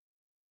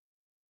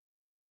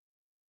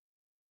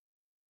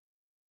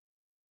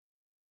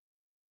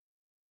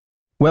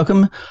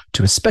Welcome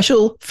to a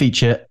special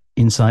feature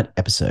Insight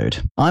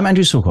episode. I'm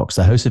Andrew Silcox,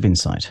 the host of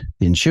Insight,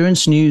 the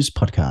insurance news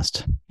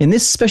podcast. In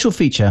this special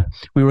feature,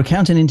 we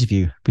recount an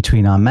interview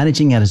between our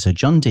managing editor,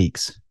 John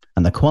Deeks,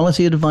 and the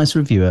quality advice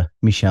reviewer,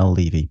 Michelle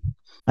Levy.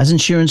 As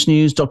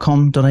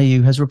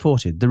insurancenews.com.au has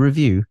reported, the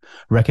review,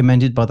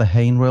 recommended by the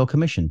Hayne Royal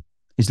Commission,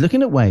 is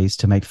looking at ways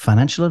to make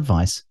financial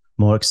advice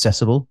more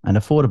accessible and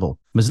affordable.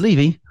 Ms.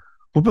 Levy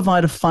will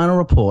provide a final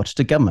report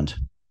to government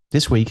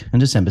this week on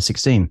December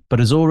 16, but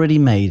has already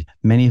made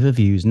many of her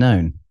views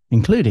known,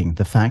 including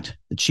the fact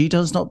that she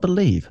does not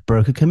believe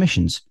broker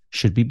commissions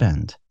should be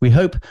banned. We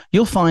hope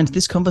you'll find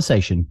this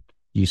conversation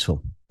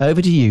useful.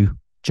 Over to you,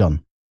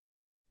 John.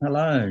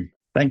 Hello.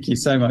 Thank you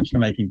so much for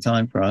making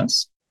time for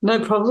us.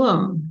 No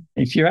problem.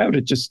 If you're able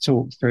to just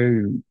talk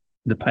through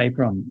the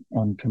paper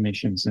on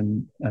commissions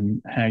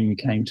and how you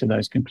came to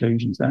those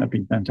conclusions, that would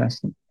be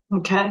fantastic.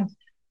 Okay.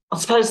 I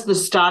suppose the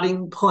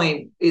starting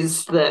point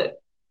is that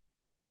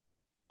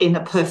in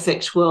a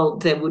perfect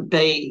world, there would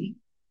be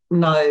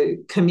no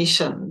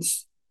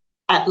commissions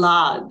at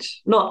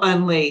large, not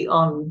only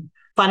on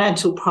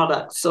financial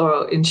products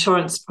or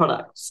insurance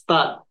products,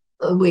 but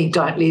we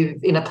don't live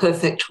in a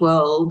perfect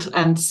world.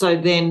 And so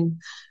then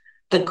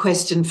the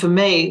question for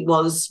me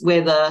was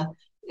whether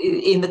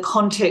in the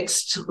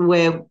context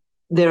where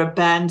there are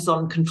bans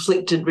on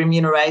conflicted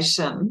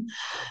remuneration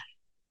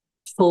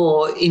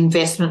for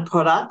investment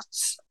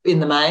products in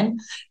the main,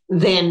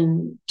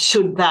 then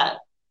should that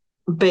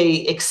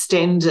be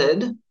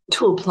extended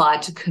to apply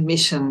to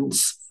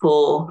commissions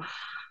for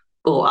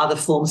or other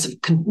forms of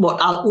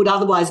what would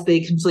otherwise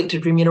be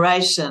conflicted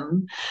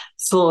remuneration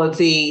for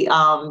the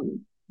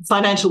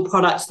financial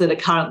products that are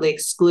currently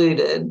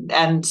excluded.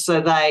 And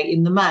so they,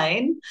 in the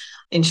main,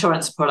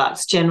 insurance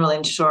products, general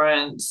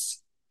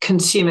insurance,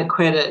 consumer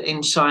credit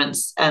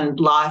insurance and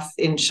life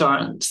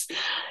insurance.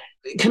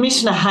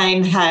 Commissioner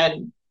Hayne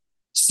had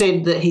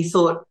said that he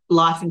thought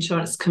life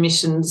insurance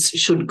commissions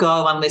should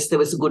go unless there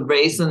was a good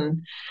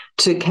reason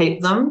to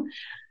keep them.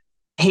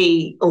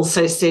 He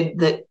also said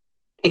that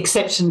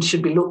exceptions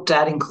should be looked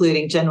at,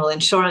 including general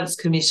insurance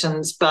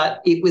commissions, but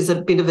it was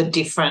a bit of a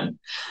different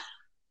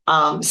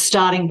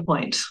starting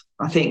point,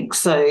 I think.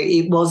 So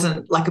it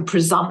wasn't like a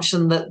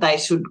presumption that they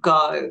should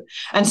go.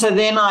 And so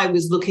then I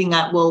was looking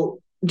at, well,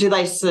 do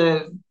they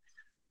serve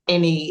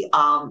any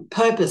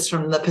purpose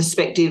from the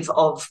perspective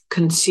of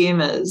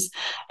consumers?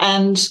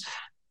 And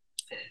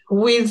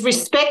with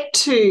respect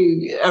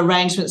to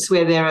arrangements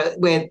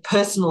where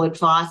personal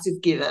advice is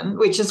given,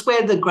 which is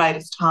where the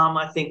greatest harm,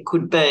 I think,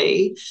 could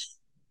be,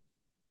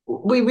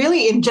 we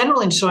really, in general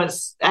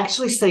insurance,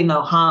 actually see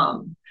no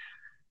harm.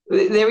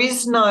 There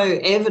is no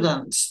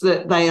evidence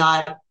that they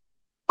are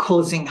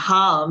causing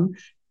harm,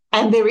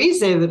 and there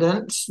is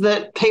evidence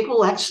that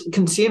people actually,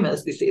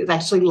 consumers, this is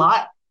actually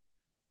like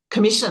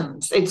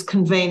commissions. It's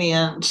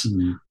convenient.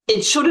 Mm.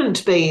 It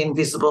shouldn't be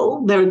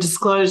invisible. There are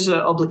disclosure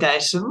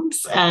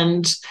obligations.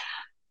 And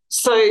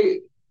so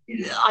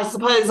I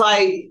suppose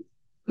I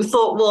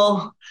thought,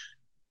 well,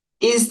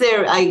 is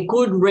there a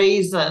good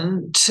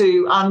reason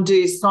to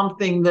undo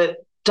something that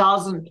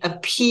doesn't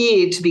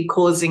appear to be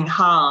causing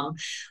harm,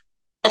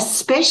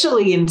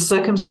 especially in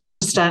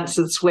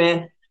circumstances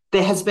where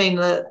there has been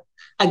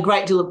a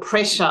great deal of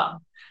pressure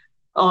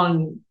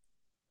on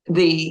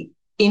the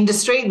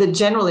industry, the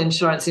general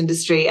insurance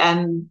industry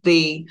and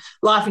the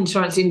life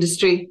insurance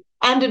industry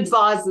and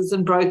advisors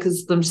and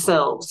brokers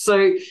themselves.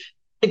 So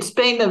it's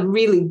been a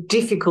really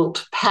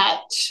difficult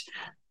patch.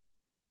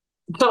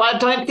 So I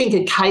don't think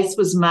a case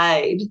was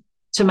made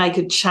to make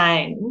a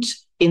change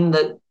in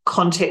the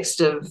context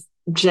of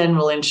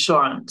general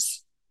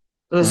insurance.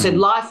 As I said,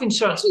 life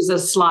insurance was a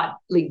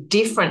slightly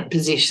different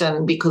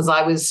position because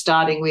I was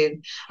starting with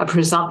a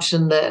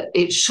presumption that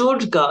it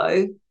should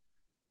go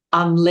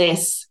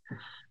unless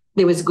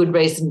there was a good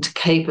reason to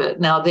keep it.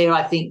 Now, there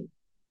I think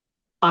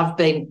I've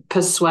been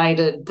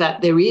persuaded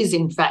that there is,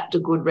 in fact, a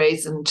good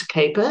reason to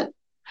keep it.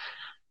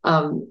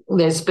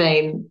 There's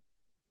been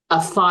a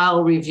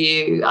file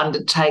review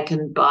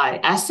undertaken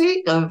by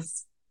ASIC of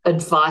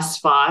advice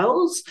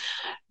files.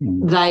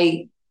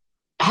 They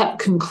have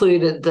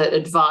concluded that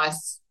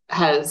advice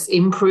has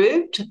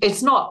improved.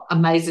 It's not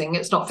amazing,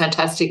 it's not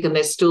fantastic, and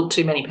there's still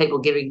too many people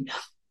giving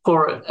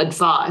poor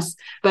advice,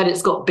 but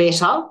it's got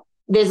better.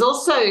 There's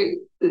also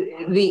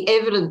the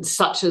evidence,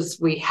 such as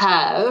we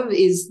have,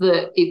 is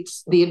that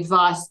it's the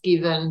advice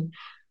given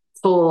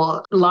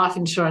for life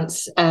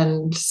insurance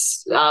and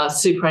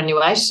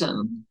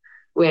superannuation,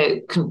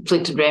 where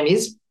conflicted rem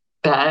is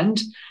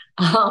banned,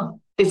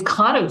 is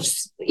kind of,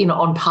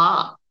 on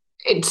par.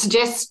 It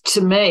suggests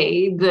to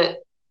me that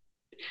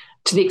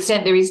to the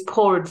extent there is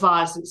poor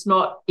advice, it's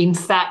not, in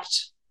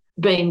fact,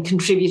 being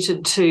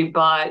contributed to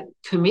by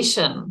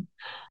commission.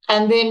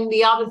 And then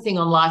the other thing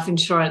on life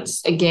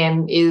insurance,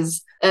 again,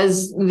 is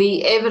as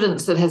the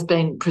evidence that has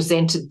been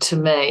presented to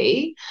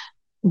me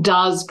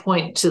does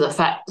point to the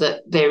fact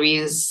that there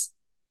is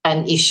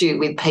an issue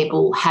with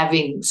people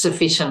having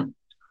sufficient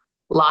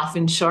life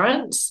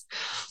insurance.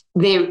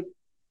 There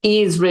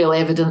is real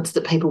evidence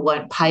that people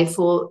won't pay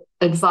for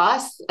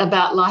advice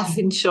about life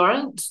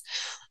insurance.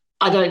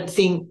 I don't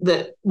think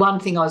that one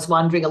thing I was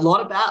wondering a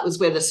lot about was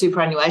whether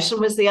superannuation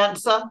was the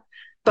answer.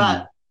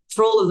 But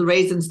for all of the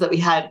reasons that we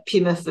had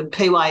PIMF and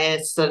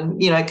PYS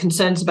and,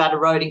 concerns about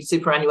eroding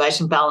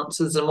superannuation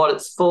balances and what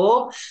it's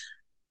for,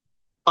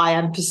 I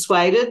am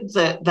persuaded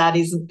that that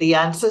isn't the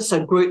answer.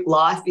 So group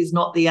life is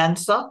not the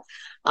answer.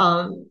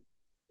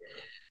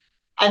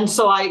 And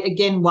so I,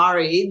 again,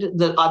 worried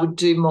that I would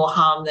do more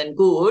harm than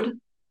good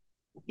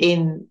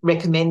in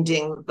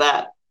recommending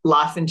that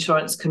life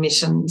insurance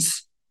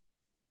commissions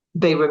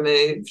be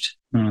removed.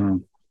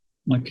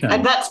 Okay.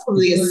 And that's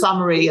probably a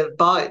summary of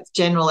both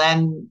general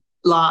and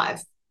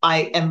life.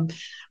 I am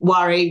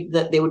worried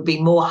that there would be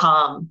more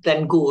harm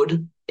than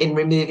good in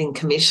removing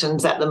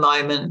commissions at the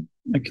moment.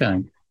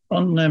 Okay.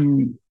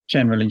 On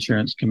general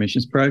insurance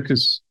commissions,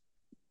 brokers,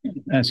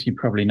 as you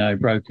probably know,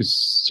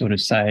 brokers sort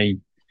of say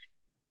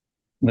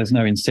there's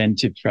no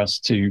incentive for us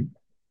to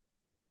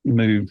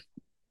move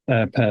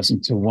a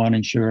person to one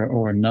insurer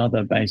or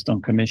another based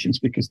on commissions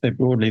because they're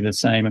broadly the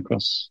same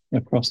across the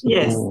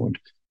board.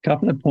 A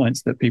couple of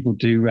points that people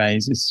do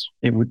raise is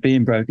it would be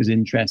in brokers'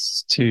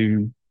 interests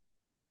to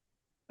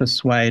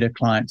persuade a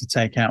client to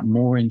take out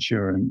more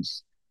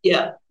insurance.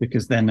 Yeah.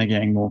 Because then they're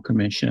getting more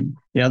commission.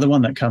 The other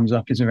one that comes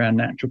up is around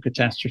natural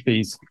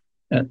catastrophes.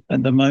 At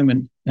the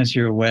moment, as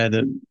you're aware,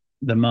 that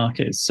the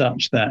market is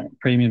such that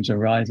premiums are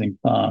rising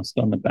fast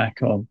on the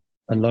back of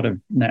a lot of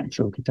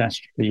natural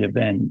catastrophe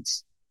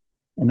events.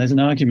 And there's an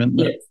argument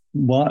that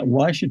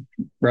why should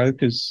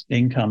brokers'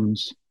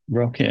 incomes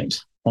rocket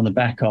on the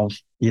back of,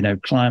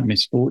 client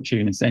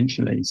misfortune,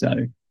 essentially?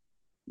 So,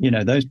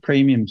 those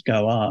premiums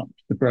go up,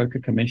 the broker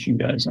commission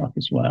goes up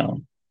as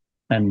well.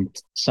 And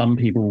some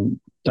people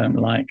don't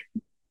like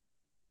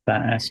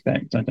that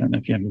aspect. I don't know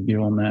if you have a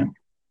view on that.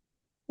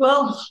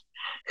 Well,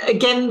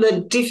 again,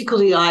 the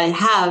difficulty I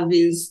have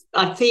is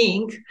I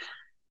think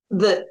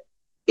that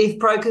if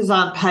brokers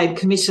aren't paid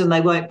commission,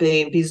 they won't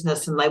be in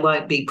business and they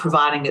won't be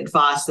providing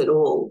advice at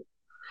all.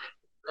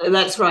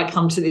 That's where I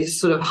come to this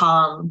sort of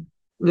harm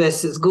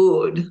versus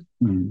good.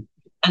 And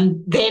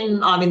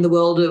then I'm in the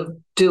world of,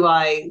 do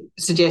I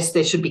suggest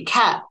there should be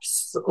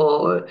caps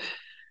or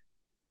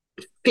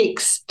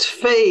fixed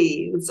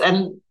fees?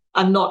 And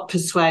I'm not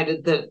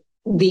persuaded that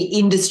the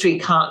industry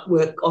can't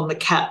work on the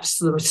caps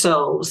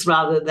themselves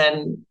rather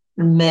than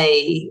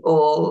me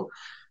or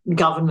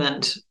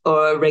government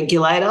or a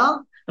regulator.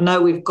 I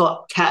know we've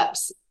got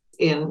caps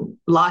in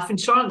life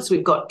insurance.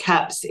 We've got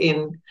caps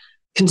in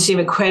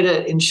consumer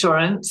credit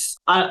insurance.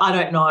 I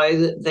don't know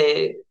that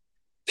they're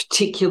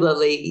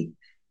particularly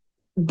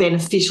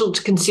beneficial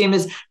to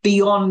consumers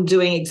beyond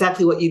doing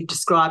exactly what you've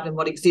described and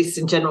what exists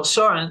in general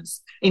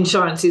insurance.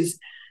 Insurance is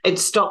it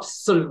stops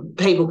sort of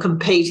people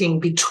competing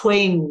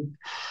between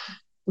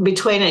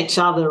each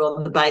other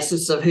on the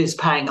basis of who's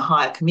paying a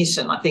higher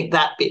commission. I think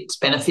that bit's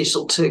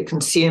beneficial to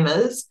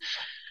consumers.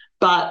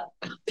 But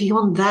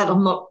beyond that,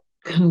 I'm not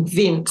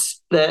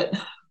convinced that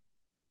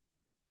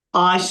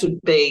I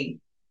should be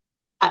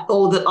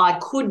or that I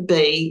could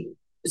be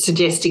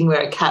suggesting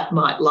where a cap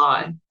might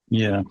lie.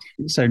 Yeah.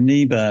 So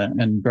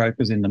NIBA and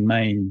brokers in the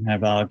main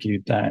have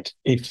argued that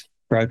if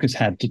brokers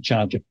had to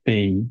charge a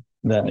fee,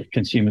 that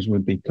consumers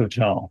would be put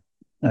off.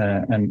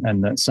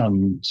 And that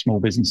some small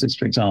businesses,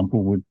 for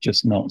example, would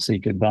just not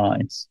seek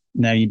advice.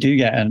 Now, you do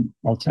get an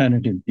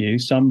alternative view.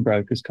 Some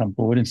brokers come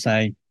forward and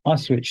say, I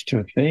switched to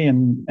a fee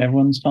and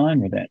everyone's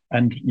fine with it.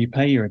 And you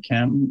pay your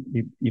accountant,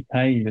 you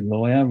pay your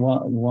lawyer.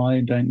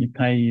 Why don't you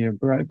pay your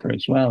broker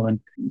as well? And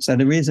so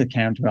there is a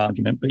counter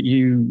argument, but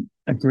you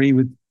agree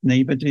with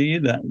NIBA, do you,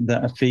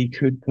 that a fee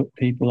could put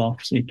people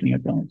off seeking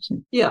advice?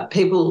 Yeah,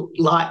 people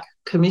like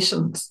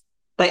commissions.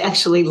 They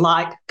actually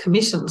like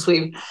commissions.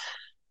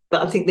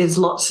 But I think there's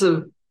lots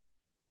of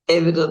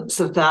evidence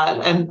of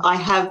that. And I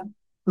have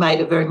made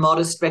a very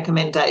modest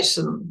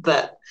recommendation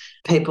that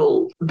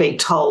people be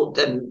told,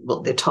 and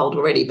well, they're told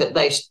already, but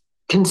they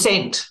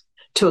consent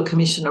to a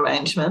commission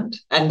arrangement.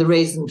 And the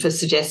reason for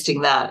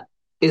suggesting that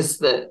is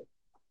that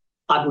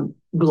I would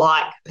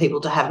like people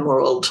to have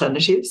more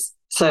alternatives.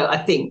 So I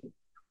think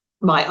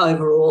my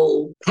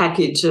overall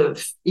package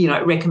of,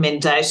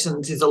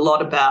 recommendations is a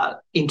lot about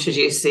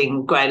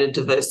introducing greater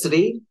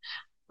diversity,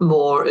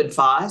 more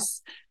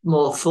advice,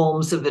 more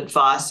forms of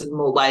advice and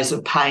more ways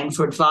of paying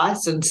for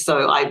advice. And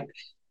so I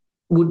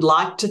would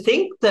like to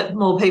think that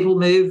more people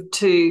move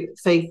to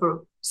fee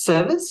for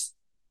service.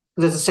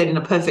 As I said, in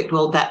a perfect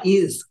world, that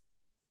is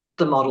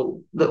the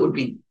model that would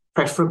be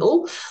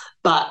preferable.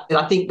 But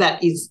I think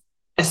that is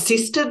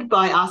assisted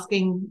by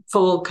asking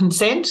for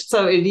consent.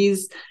 So it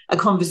is a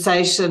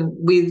conversation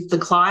with the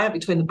client,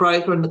 between the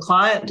broker and the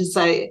client, to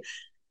say,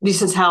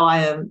 this is how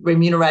I am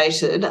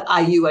remunerated.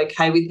 Are you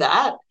okay with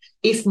that?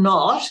 If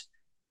not,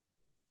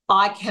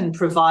 I can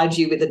provide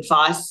you with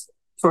advice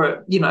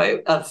for,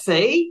 a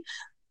fee.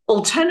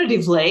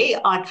 Alternatively,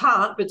 I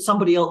can't, but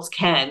somebody else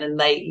can,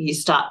 and you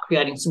start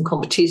creating some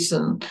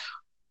competition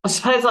I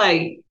suppose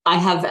I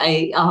have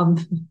a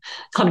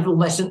kind of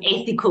almost an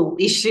ethical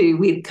issue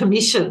with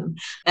commission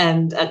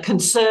and a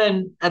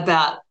concern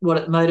about what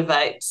it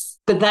motivates.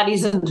 But that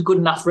isn't a good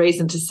enough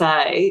reason to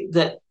say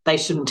that they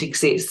shouldn't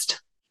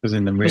exist. Because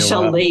in the real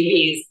Michelle world.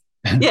 Levy's,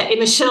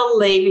 Michelle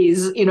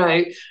Levy's,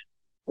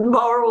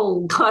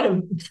 moral kind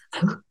of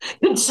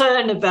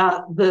concern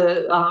about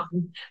the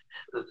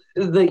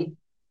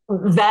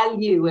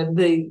value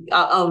and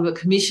of a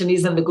commission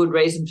isn't a good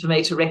reason for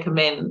me to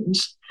recommend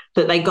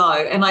that they go.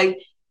 And I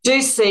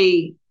do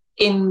see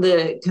in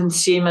the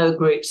consumer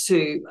groups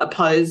who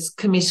oppose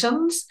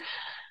commissions,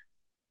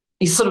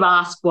 you sort of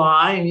ask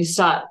why and you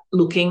start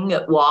looking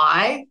at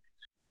why,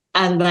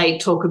 and they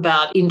talk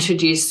about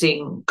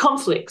introducing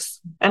conflicts,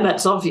 and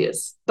that's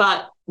obvious.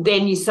 But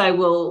then you say,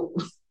 well,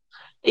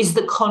 is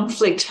the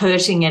conflict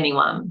hurting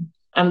anyone?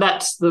 And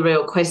that's the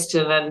real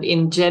question. And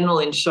in general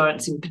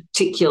insurance in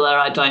particular,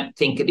 I don't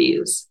think it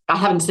is. I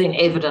haven't seen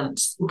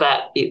evidence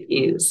that it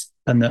is.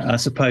 And I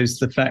suppose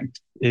the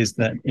fact is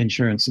that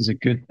insurance is a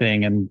good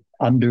thing and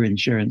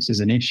underinsurance is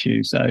an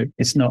issue. So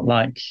it's not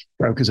like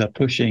brokers are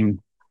pushing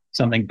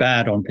something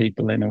bad on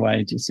people in a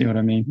way. Do you see what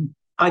I mean?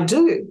 I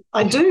do.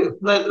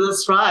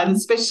 That's right. And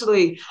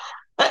especially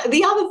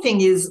the other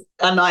thing is,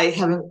 and I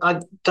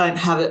don't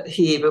have it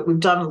here, but we've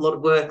done a lot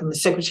of work and the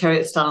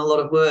Secretariat's done a lot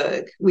of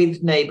work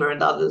with NIBA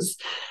and others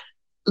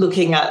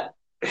looking at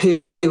who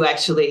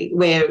actually,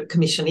 where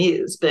commission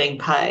is being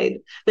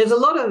paid. There's a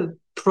lot of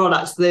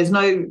products, there's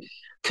no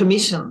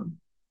commission.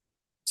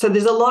 So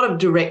there's a lot of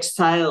direct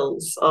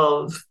sales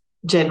of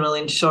general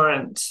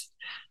insurance.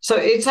 So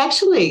it's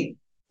actually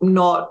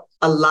not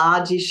a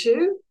large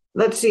issue.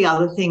 That's the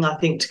other thing I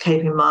think to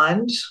keep in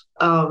mind.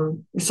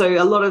 So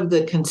a lot of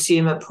the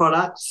consumer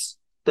products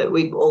that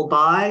we all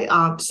buy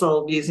aren't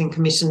sold using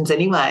commissions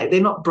anyway.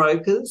 They're not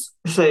brokers.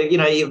 So,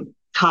 your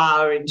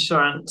car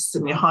insurance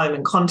and your home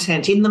and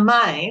content in the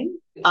main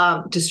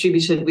aren't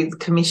distributed with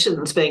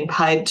commissions being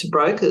paid to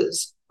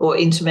brokers or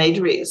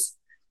intermediaries.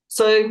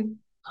 So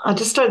I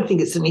just don't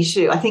think it's an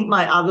issue. I think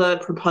my other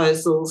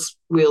proposals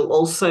will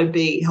also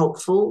be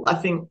helpful. I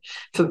think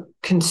for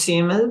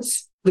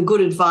consumers, the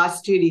good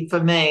advice duty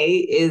for me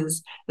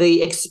is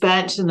the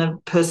expansion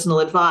of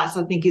personal advice,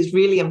 I think is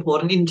really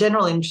important. In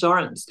general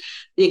insurance,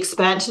 the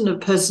expansion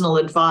of personal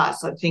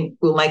advice, I think,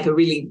 will make a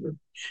really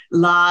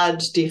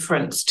large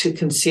difference to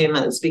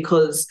consumers,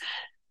 because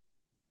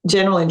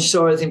general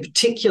insurers in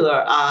particular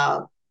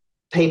are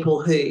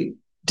people who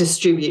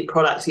distribute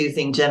products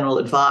using general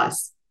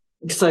advice.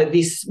 So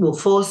this will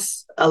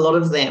force a lot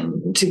of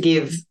them to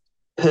give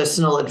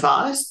personal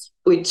advice,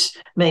 which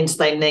means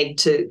they need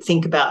to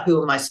think about,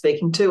 who am I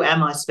speaking to?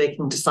 Am I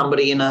speaking to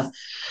somebody in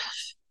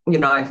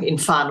in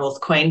far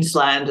north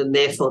Queensland, and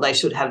therefore they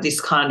should have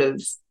this kind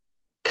of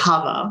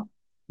cover?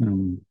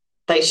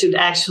 They should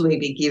actually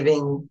be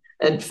giving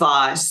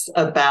advice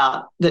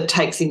that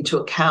takes into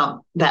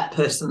account that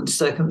person's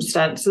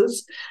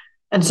circumstances.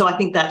 And so I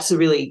think that's a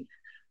really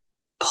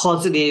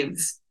positive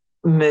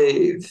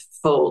move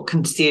for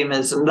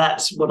consumers, and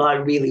that's what I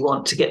really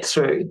want to get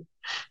through.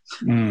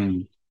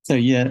 So,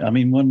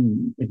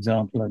 one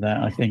example of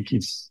that, I think,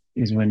 is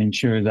when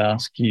insurers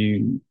ask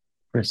you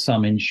for a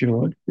sum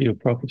insured for your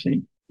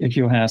property. If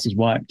your house is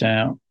wiped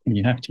out and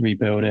you have to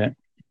rebuild it,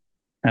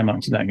 how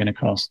much is that going to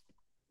cost?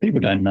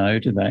 People don't know,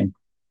 do they?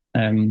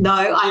 No,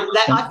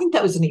 I think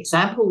that was an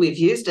example we've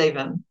used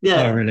even.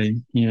 Yeah. Oh,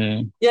 really?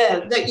 Yeah.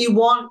 Yeah, that you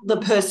want the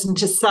person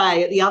to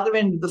say at the other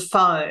end of the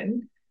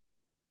phone,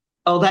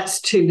 oh, that's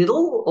too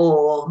little,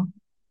 or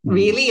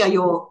really, are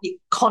your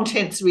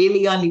contents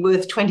really only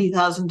worth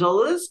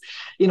 $20,000?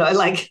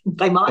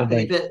 They might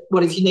be, but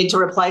what if you need to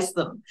replace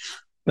them?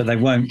 But they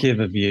won't give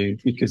a view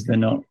because they're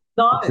not.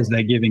 No, because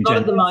they're giving. Not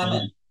at the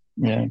moment.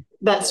 Yeah,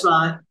 that's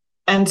right.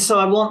 And so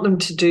I want them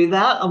to do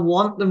that. I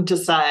want them to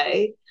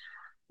say,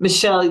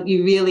 Michelle,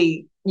 you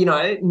really,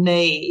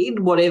 need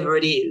whatever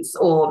it is,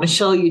 or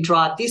Michelle, you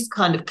drive this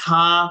kind of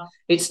car.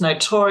 It's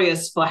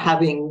notorious for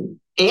having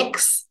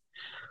X.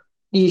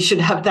 You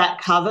should have that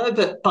cover.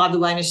 But by the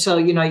way, Michelle,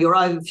 you're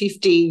over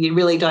 50, you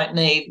really don't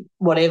need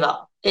whatever,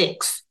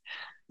 X.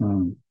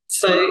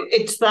 So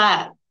it's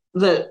that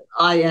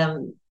I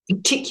am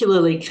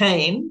particularly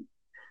keen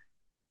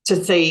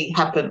to see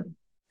happen,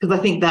 because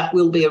I think that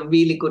will be a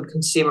really good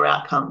consumer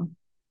outcome.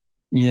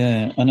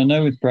 Yeah, and I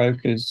know with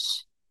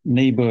brokers,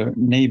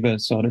 NIBA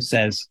sort of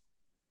says,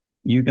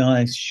 you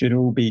guys should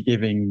all be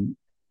giving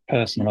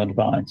personal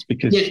advice,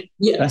 because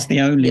that's the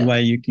only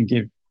way you can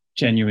give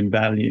genuine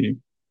value.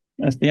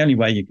 That's the only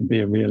way you can be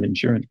a real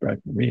insurance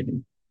broker,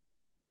 really.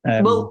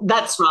 Well,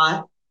 that's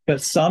right.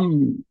 But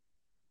some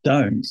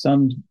don't.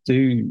 Some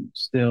do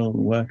still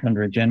work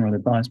under a general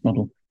advice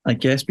model, I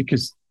guess,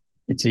 because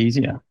it's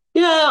easier.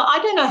 Yeah, I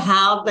don't know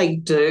how they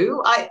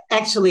do. I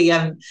actually,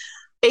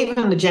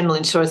 even the general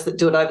insurers that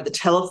do it over the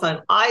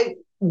telephone, I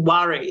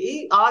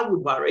would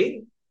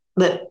worry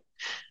that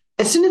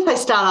as soon as they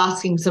start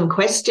asking some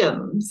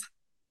questions,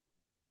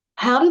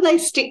 how do they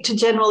stick to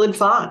general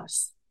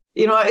advice?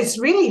 It's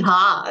really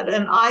hard.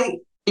 And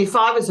if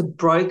I was a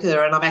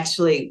broker and I'm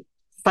actually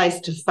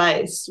face to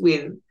face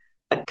with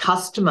a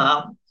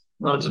customer,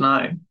 I don't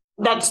know,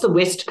 that's the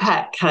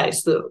Westpac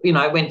case that,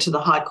 went to the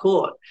High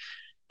Court.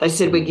 They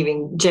said, we're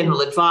giving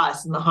general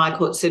advice, and the High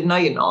Court said, no,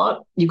 you're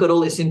not. You've got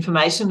all this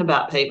information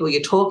about people.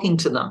 You're talking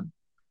to them.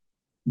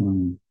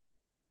 Mm.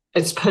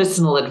 It's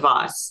personal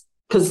advice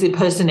because the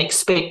person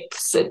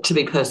expects it to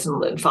be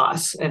personal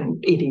advice,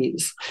 and it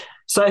is.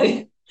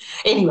 So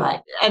anyway,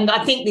 and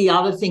I think the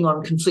other thing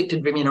on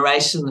conflicted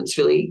remuneration that's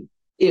really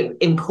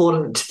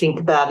important to think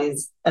about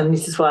is, and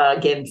this is why,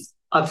 again,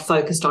 I've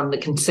focused on the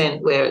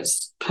consent where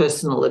it's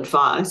personal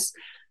advice,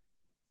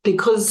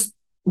 because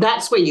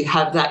that's where you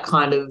have that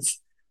kind of,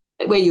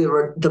 where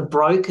you're the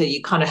broker,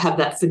 you kind of have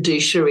that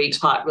fiduciary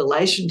type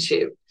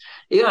relationship.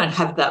 You don't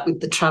have that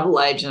with the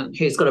travel agent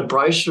who's got a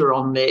brochure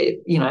on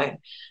their,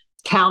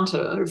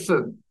 counter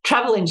for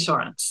travel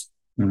insurance.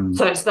 Mm.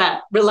 So it's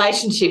that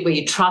relationship where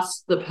you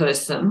trust the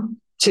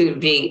person to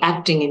be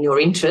acting in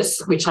your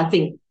interests, which I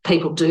think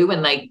people do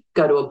when they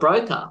go to a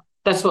broker.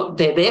 That's what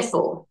they're there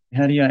for.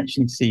 How do you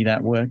actually see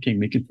that working?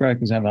 Because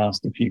brokers have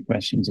asked a few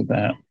questions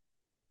about,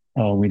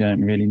 we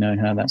don't really know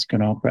how that's going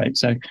to operate.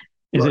 So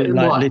is it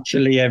like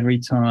literally every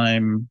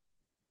time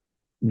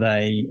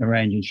they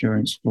arrange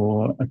insurance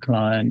for a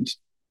client,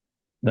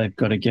 they've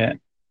got to get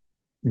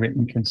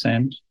written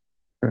consent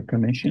for a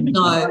commission?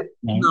 No.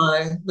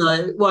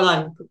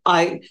 Well,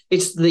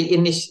 it's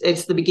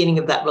the beginning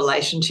of that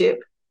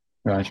relationship.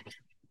 Right.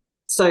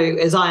 So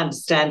as I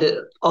understand it,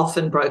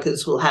 often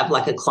brokers will have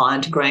like a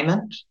client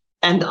agreement,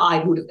 and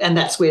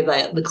that's where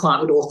the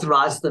client would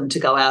authorise them to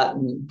go out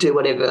and do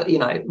whatever,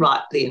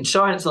 write the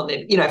insurance on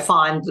them,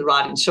 find the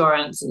right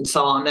insurance and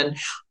so on. And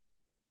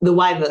the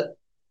way that,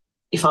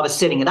 if I was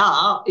setting it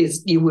up,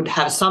 is you would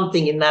have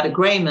something in that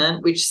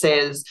agreement which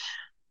says,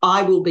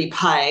 I will be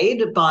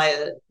paid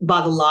by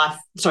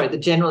the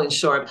general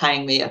insurer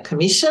paying me a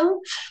commission.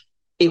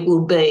 It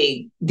will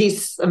be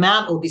this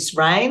amount or this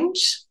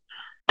range,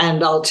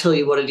 and I'll tell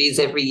you what it is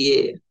every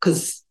year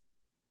because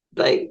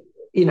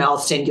I'll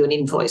send you an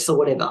invoice or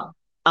whatever.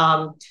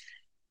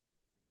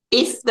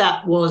 If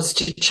that was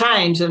to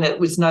change and it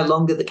was no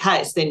longer the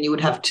case, then you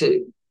would have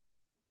to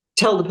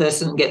tell the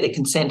person and get their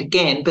consent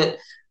again. But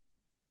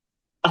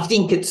I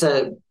think it's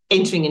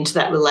entering into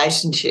that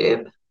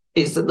relationship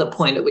is at the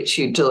point at which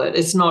you do it.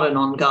 It's not an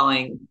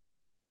ongoing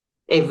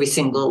every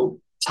single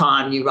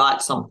time you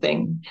write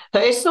something. So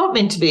it's not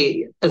meant to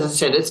be, as I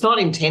said, it's not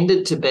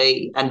intended to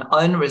be an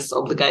onerous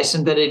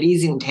obligation, but it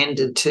is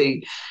intended to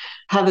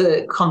have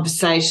a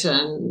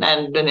conversation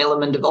and an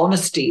element of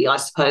honesty, I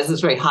suppose.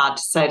 It's very hard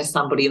to say to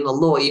somebody in the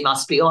law, you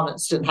must be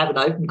honest and have an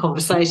open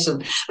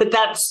conversation. But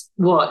that's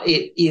what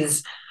it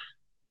is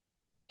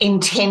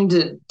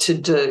intended to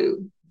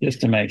do.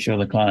 Just to make sure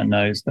the client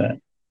knows that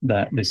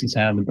this is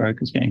how the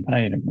broker's getting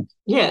paid.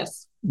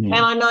 Yes. Yeah.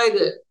 And I know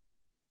that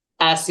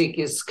ASIC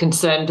is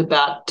concerned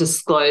about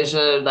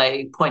disclosure.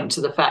 They point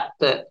to the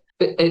fact that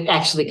it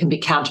actually can be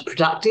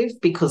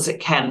counterproductive because it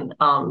can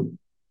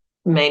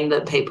mean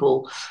that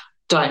people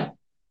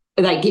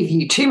they give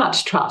you too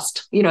much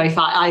trust. If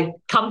I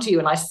come to you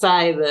and I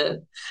say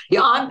that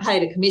I'm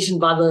paid a commission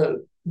by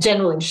the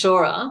general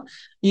insurer,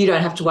 you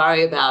don't have to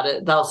worry about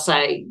it. They'll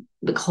say,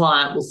 the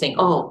client will think,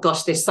 oh,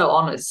 gosh, they're so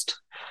honest.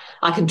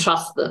 I can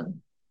trust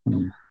them.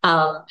 Mm.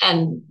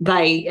 And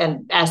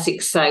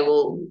ASIC say,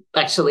 well,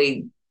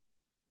 actually,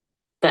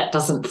 that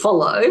doesn't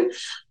follow.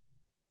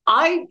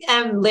 I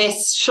am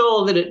less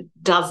sure that it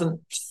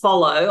doesn't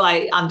follow.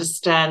 I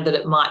understand that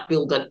it might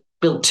build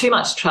too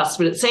much trust,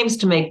 but it seems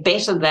to me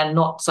better than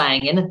not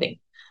saying anything.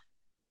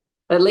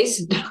 At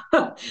least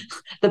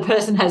the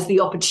person has the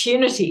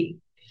opportunity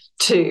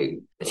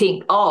to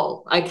think,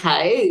 oh,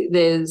 okay,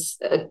 there's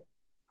a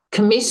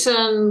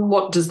commission.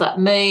 What does that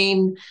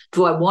mean?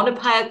 Do I want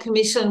to pay a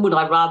commission? Would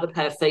I rather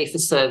pay a fee for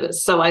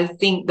service? So I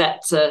think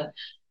that's what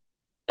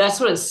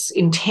it's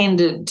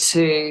intended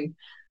to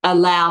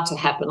allow to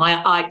happen.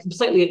 I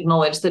completely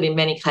acknowledge that in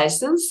many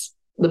cases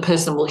the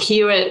person will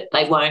hear it,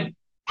 they won't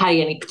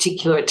pay any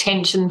particular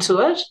attention to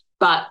it,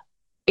 but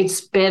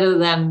it's better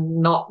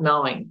than not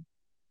knowing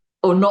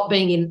or not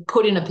being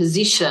put in a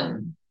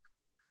position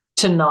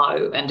to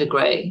know and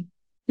agree.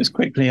 Just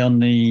quickly on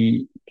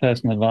the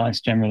personal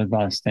advice, general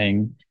advice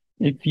thing,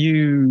 if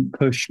you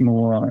push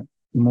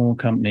more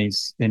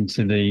companies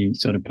into the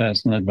sort of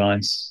personal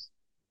advice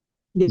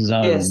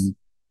zone, yes.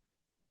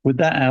 would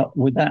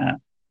that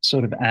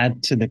sort of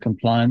add to the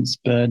compliance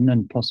burden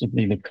and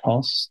possibly the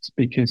cost?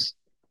 Because,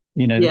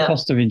 the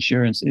cost of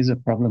insurance is a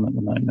problem at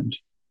the moment.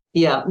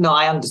 Yeah, no,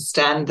 I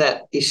understand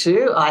that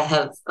issue. I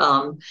have,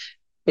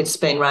 it's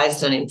been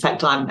raised, and in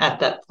fact, I'm at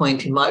that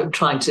point in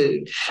trying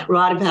to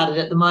write about it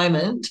at the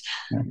moment.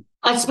 Yeah.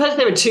 I suppose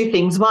there are two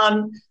things.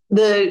 One,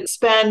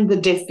 expand the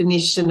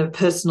definition of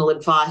personal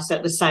advice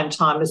at the same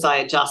time as I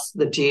adjust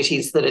the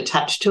duties that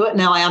attach to it.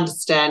 Now, I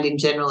understand in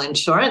general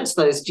insurance,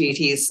 those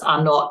duties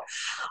are not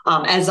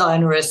as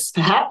onerous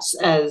perhaps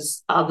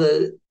as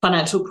other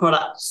financial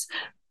products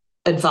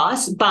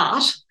advice,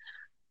 but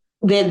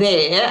they're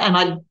there,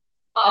 and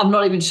I'm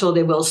not even sure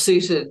they're well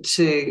suited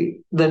to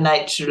the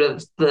nature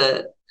of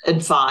the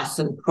advice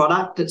and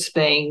product that's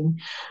being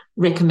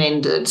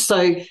recommended.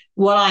 So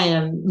what I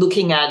am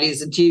looking at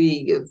is a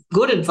duty of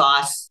good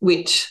advice,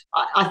 which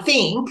I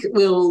think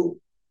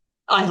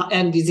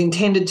and is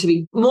intended to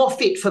be more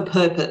fit for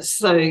purpose.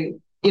 So,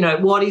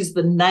 what is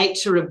the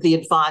nature of the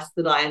advice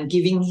that I am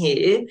giving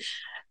here?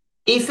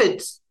 If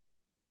it's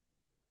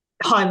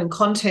home and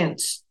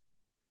contents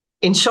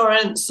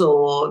insurance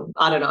or,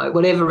 I don't know,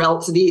 whatever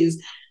else it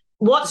is,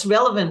 what's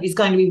relevant is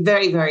going to be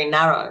very, very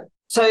narrow.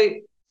 So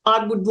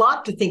I would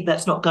like to think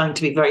that's not going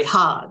to be very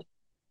hard.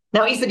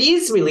 Now, if it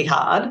is really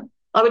hard,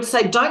 I would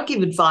say don't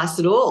give advice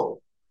at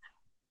all.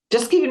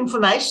 Just give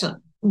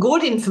information.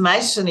 Good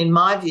information, in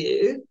my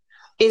view,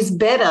 is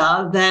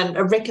better than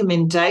a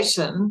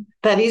recommendation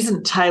that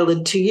isn't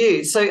tailored to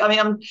you. So,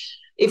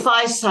 if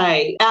I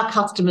say our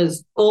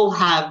customers all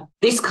have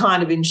this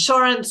kind of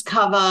insurance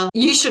cover,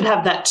 you should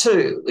have that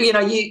too.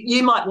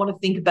 You might want to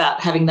think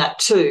about having that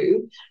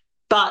too.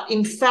 But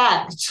in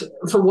fact,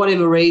 for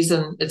whatever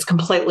reason, it's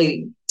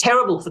completely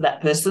terrible for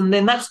that person,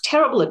 then that's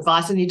terrible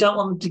advice and you don't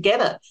want them to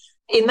get it.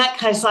 In that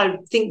case, I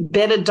think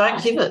better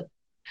don't give it.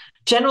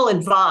 General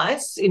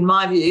advice, in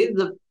my view,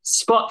 the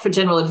spot for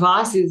general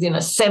advice is in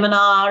a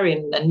seminar,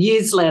 in a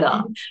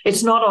newsletter.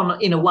 It's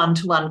not in a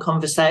one-to-one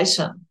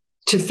conversation.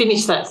 To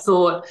finish that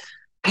thought,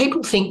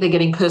 people think they're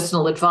getting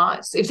personal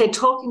advice. If they're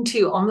talking to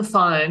you on the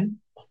phone,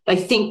 they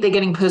think they're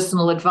getting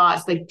personal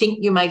advice. They think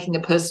you're making a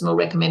personal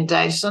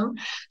recommendation.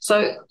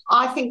 So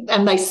I think,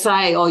 and they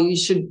say, oh, you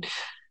should,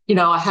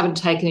 I haven't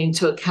taken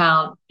into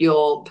account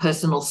your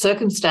personal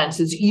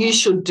circumstances. You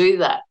should do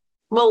that.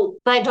 Well,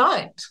 they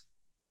don't.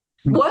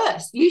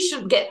 Worse, you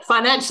should get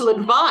financial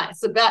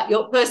advice about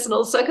your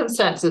personal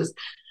circumstances.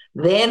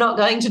 They're not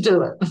going to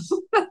do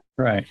it.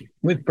 Right.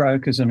 With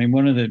brokers,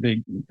 one of the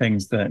big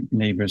things that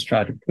NIBA has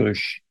tried to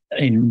push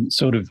in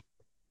sort of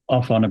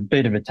off on a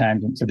bit of a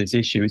tangent to this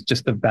issue is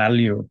just the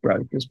value of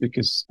brokers,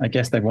 because I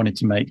guess they wanted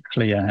to make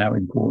clear how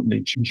important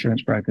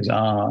insurance brokers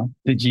are.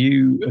 Did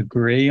you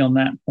agree on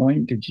that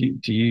point?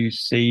 Do you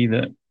see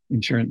that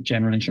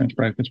general insurance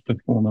brokers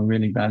perform a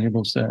really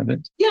valuable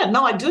service? Yeah,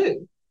 no, I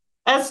do,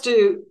 as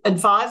do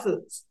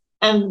advisors.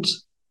 And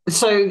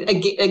so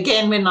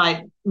again, when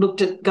I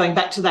looked at going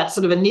back to that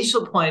sort of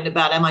initial point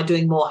about am I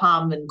doing more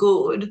harm than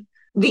good,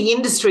 the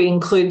industry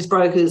includes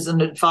brokers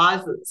and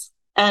advisors,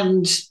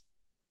 and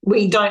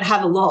we don't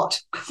have a lot.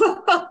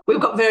 We've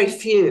got very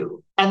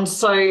few. And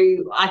so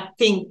I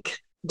think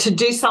to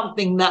do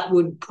something that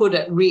would put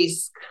at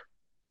risk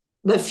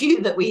the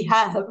few that we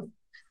have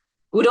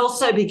would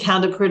also be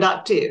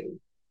counterproductive.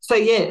 So,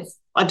 yes,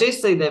 I do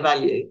see their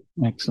value.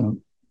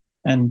 Excellent.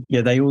 And,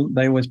 yeah, they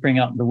always bring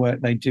up the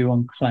work they do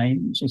on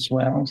claims as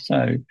well.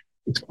 So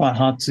it's quite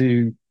hard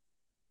to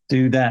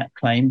do that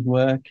claims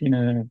work in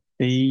a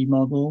fee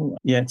model.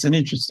 Yeah, it's an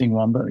interesting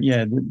one. But,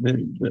 yeah,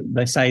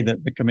 they say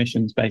that the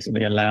commissions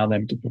basically allow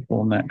them to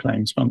perform that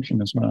claims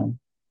function as well.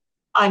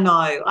 I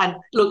know.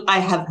 Look, I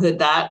have heard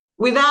that.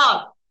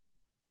 Without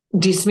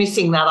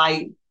dismissing that,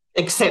 I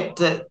accept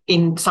that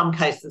in some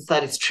cases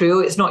that is true.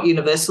 It's not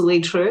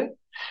universally true.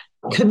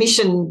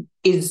 Commission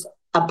is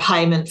a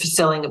payment for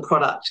selling a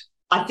product.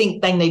 I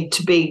think they need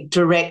to be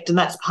direct, and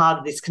that's part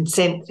of this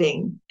consent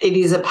thing. It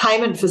is a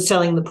payment for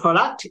selling the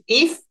product.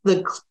 If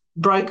the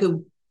broker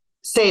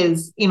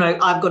says,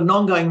 I've got an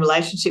ongoing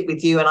relationship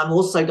with you and I'm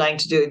also going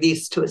to do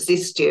this to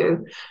assist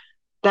you,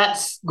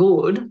 that's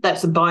good.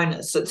 That's a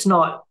bonus. It's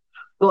not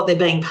what they're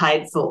being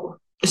paid for.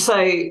 So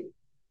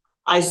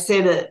I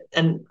said it,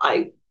 and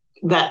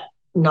that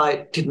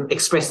note didn't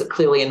express it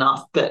clearly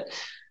enough, but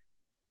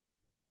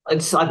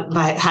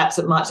perhaps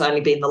it might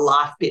only be in the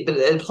life bit, but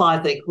it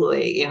applies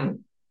equally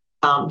in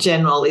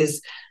general,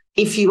 is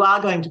if you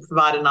are going to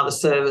provide another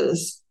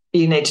service,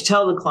 you need to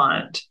tell the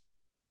client,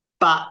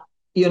 but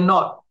you're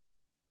not,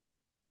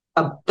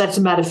 that's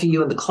a matter for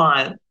you and the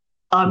client.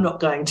 I'm not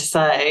going to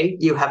say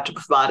you have to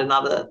provide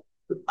another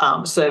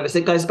service.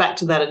 It goes back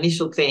to that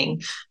initial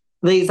thing.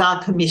 These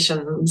are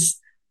commissions.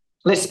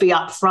 Let's be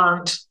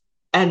upfront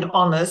and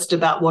honest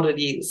about what it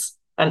is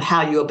and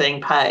how you're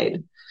being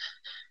paid.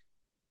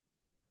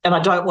 And I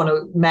don't want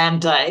to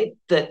mandate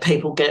that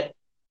people get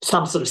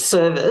some sort of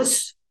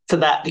service for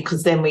that,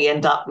 because then we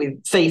end up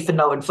with fee for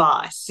no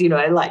advice,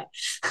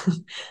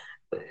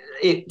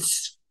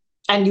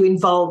 and you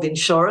involve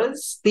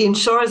insurers. The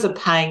insurers are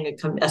paying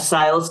a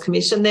sales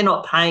commission. They're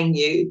not paying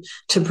you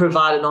to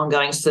provide an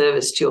ongoing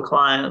service to your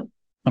client.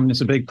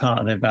 It's a big part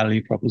of their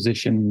value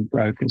proposition,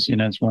 brokers.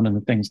 It's one of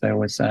the things they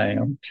always say.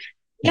 And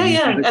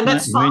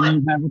that's fine. When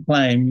you have a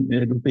claim,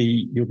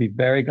 you'll be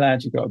very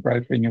glad you've got a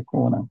broker in your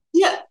corner.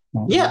 Yeah.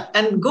 Yeah,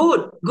 and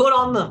good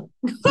on them.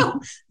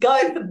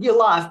 Go for your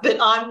life. But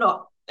I'm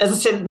not, as I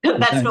said,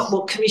 that's not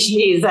what commission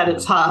is at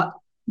its heart.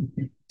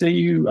 Do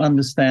you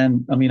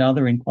understand?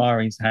 Other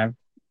inquiries have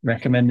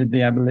recommended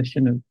the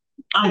abolition of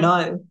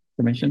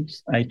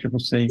commissions,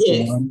 ACCC.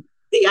 Yes,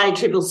 the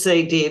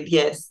ACCC did,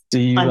 yes. Do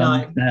you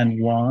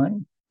understand why?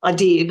 I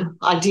did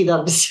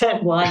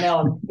understand why.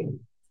 Now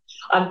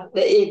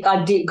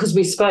I did, because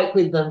we spoke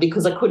with them,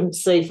 because I couldn't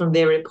see from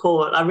their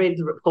report. I read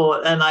the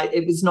report and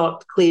it was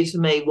not clear to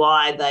me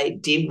why they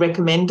did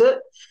recommend it.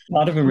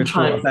 Part of a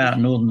report about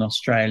Northern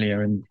Australia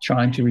and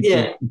trying to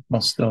reduce the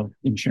cost of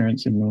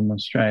insurance in Northern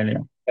Australia.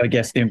 I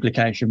guess the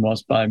implication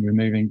was by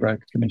removing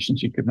broker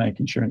commissions, you could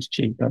make insurance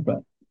cheaper, but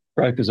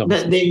brokers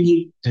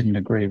obviously didn't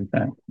agree with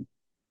that.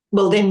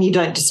 Well, then you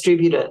don't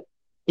distribute it.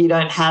 You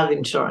don't have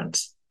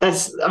insurance.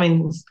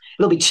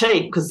 It'll be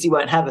cheap because you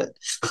won't have it.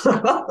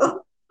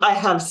 I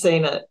have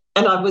seen it,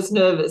 and I was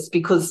nervous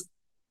because,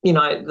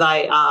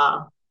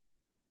 I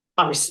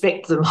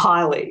respect them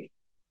highly.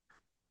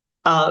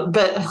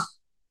 But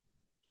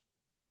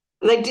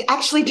they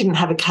actually didn't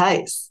have a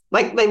case.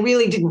 Like, they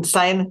really didn't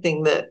say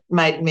anything that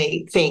made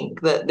me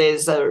think that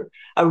there's a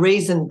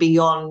reason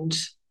beyond,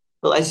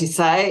 well, as you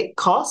say,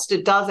 cost.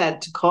 It does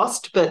add to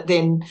cost, but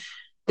then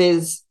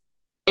there's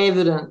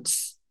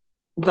evidence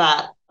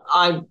that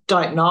I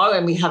don't know,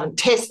 and we haven't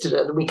tested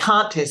it, and we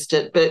can't test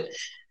it, but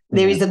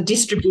there is a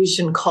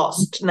distribution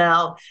cost.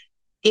 Now,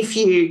 it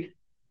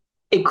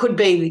could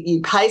be that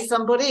you pay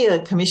somebody a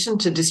commission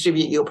to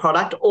distribute your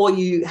product, or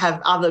you have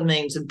other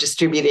means of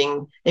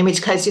distributing, in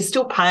which case you're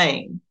still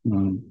paying.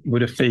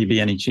 Would a fee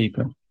be any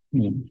cheaper?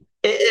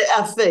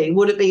 A fee,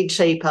 would it be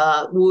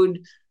cheaper?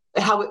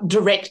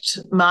 Direct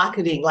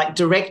marketing, like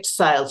direct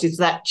sales, is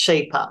that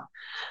cheaper?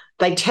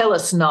 They tell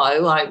us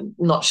no. I'm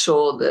not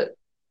sure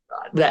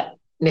that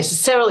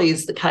necessarily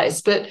is the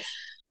case, but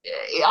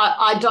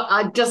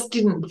I just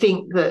didn't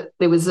think that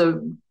there was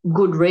a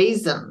good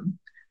reason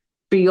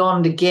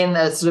beyond, again,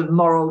 a sort of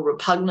moral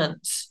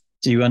repugnance.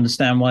 Do you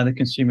understand why the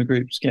consumer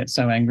groups get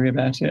so angry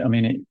about it? I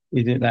mean,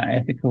 is it that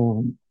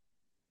ethical?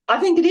 I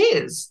think it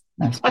is.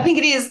 I think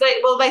it is.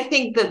 They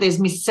think that there's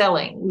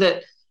mis-selling,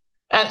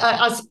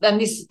 and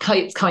this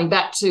keeps coming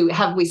back to,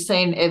 have we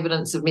seen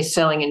evidence of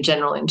mis-selling in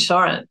general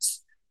insurance?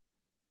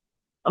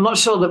 I'm not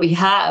sure that we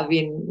have.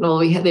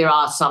 There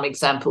are some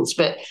examples,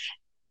 but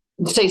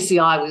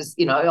CCI was,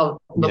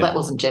 that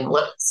wasn't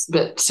generalists,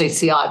 but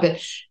CCI.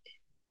 But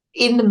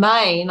in the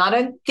main, I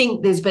don't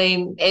think there's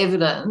been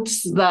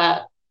evidence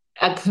that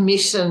a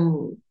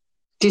commission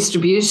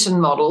distribution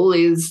model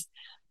is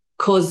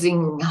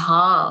causing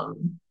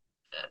harm.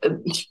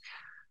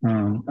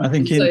 I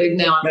think going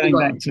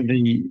back to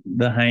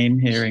the Hayne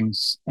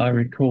hearings, I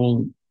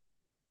recall,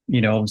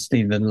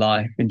 obviously the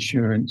life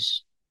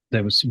insurance,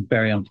 there was some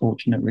very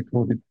unfortunate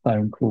recorded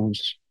phone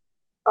calls.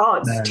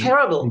 Oh, it's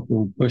terrible.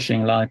 People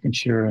pushing life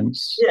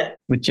insurance. Yeah.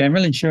 With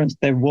general insurance,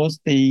 there was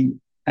the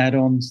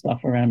add-on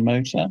stuff around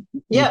motor.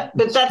 Yeah,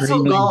 but that's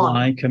all gone.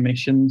 High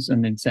commissions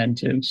and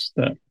incentives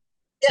that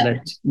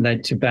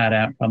led to bad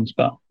outcomes.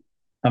 But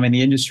I mean,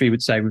 the industry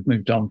would say we've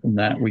moved on from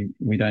that.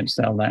 We don't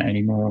sell that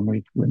anymore, and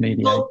we've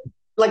remediated. Well,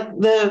 like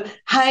the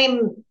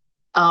Hayne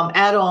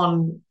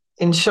add-on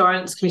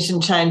insurance commission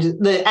changes,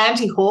 the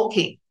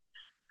anti-hawking,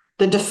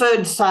 the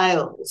deferred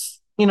sales,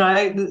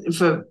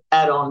 for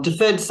add-on,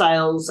 deferred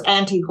sales,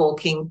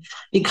 anti-hawking.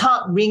 You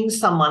can't ring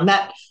someone.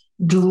 That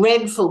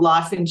dreadful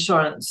life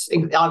insurance,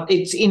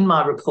 it's in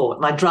my report,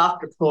 my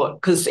draft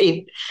report, because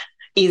it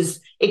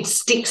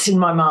sticks in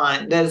my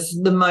mind as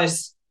the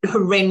most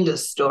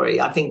horrendous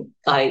story. I think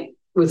I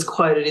was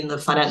quoted in the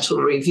Financial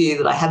Review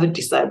that I have a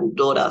disabled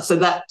daughter. So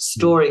that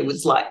story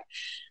was like,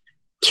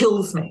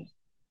 kills me.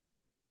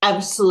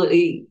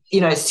 Absolutely,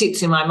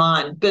 sits in my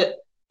mind. But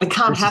it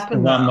can't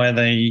happen now. The one where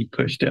they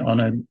pushed it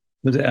on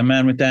was it a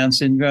man with Down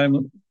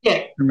syndrome?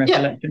 Yeah. From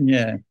recollection?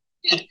 Yeah.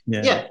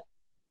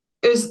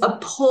 It was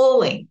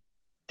appalling.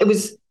 It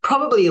was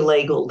probably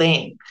illegal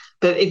then,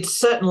 but it's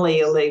certainly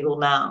illegal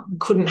now. It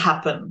couldn't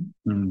happen.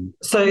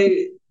 So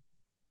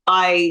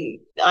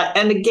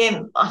and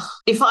again,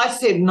 if I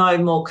said no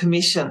more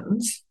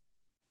commissions,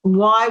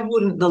 why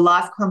wouldn't the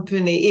life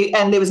company,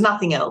 and there was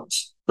nothing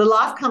else, the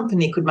life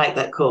company could make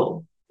that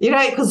call,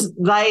 because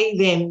they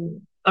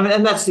then,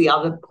 and that's the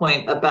other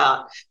point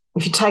about,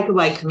 if you take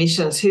away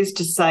commissions, who's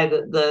to say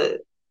that the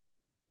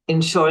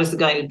insurers are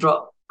going to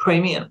drop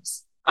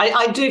premiums?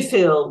 I do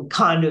feel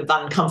kind of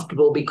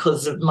uncomfortable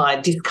because of my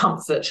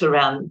discomfort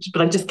around,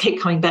 but I just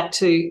keep coming back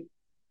to,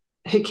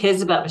 who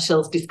cares about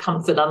Michelle's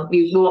discomfort? What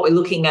we're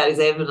looking at is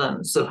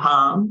evidence of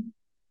harm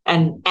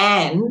and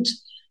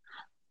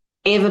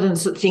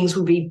evidence that things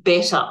would be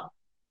better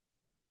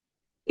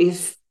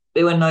if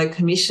there were no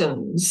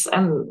commissions.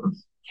 And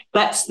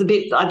that's the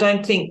bit, I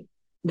don't think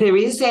there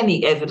is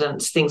any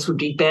evidence things would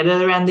be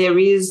better, and there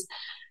is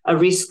a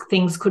risk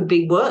things could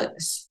be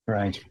worse.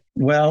 Right.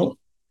 Well,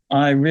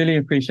 I really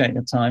appreciate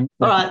your time.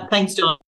 All right. Thanks, John.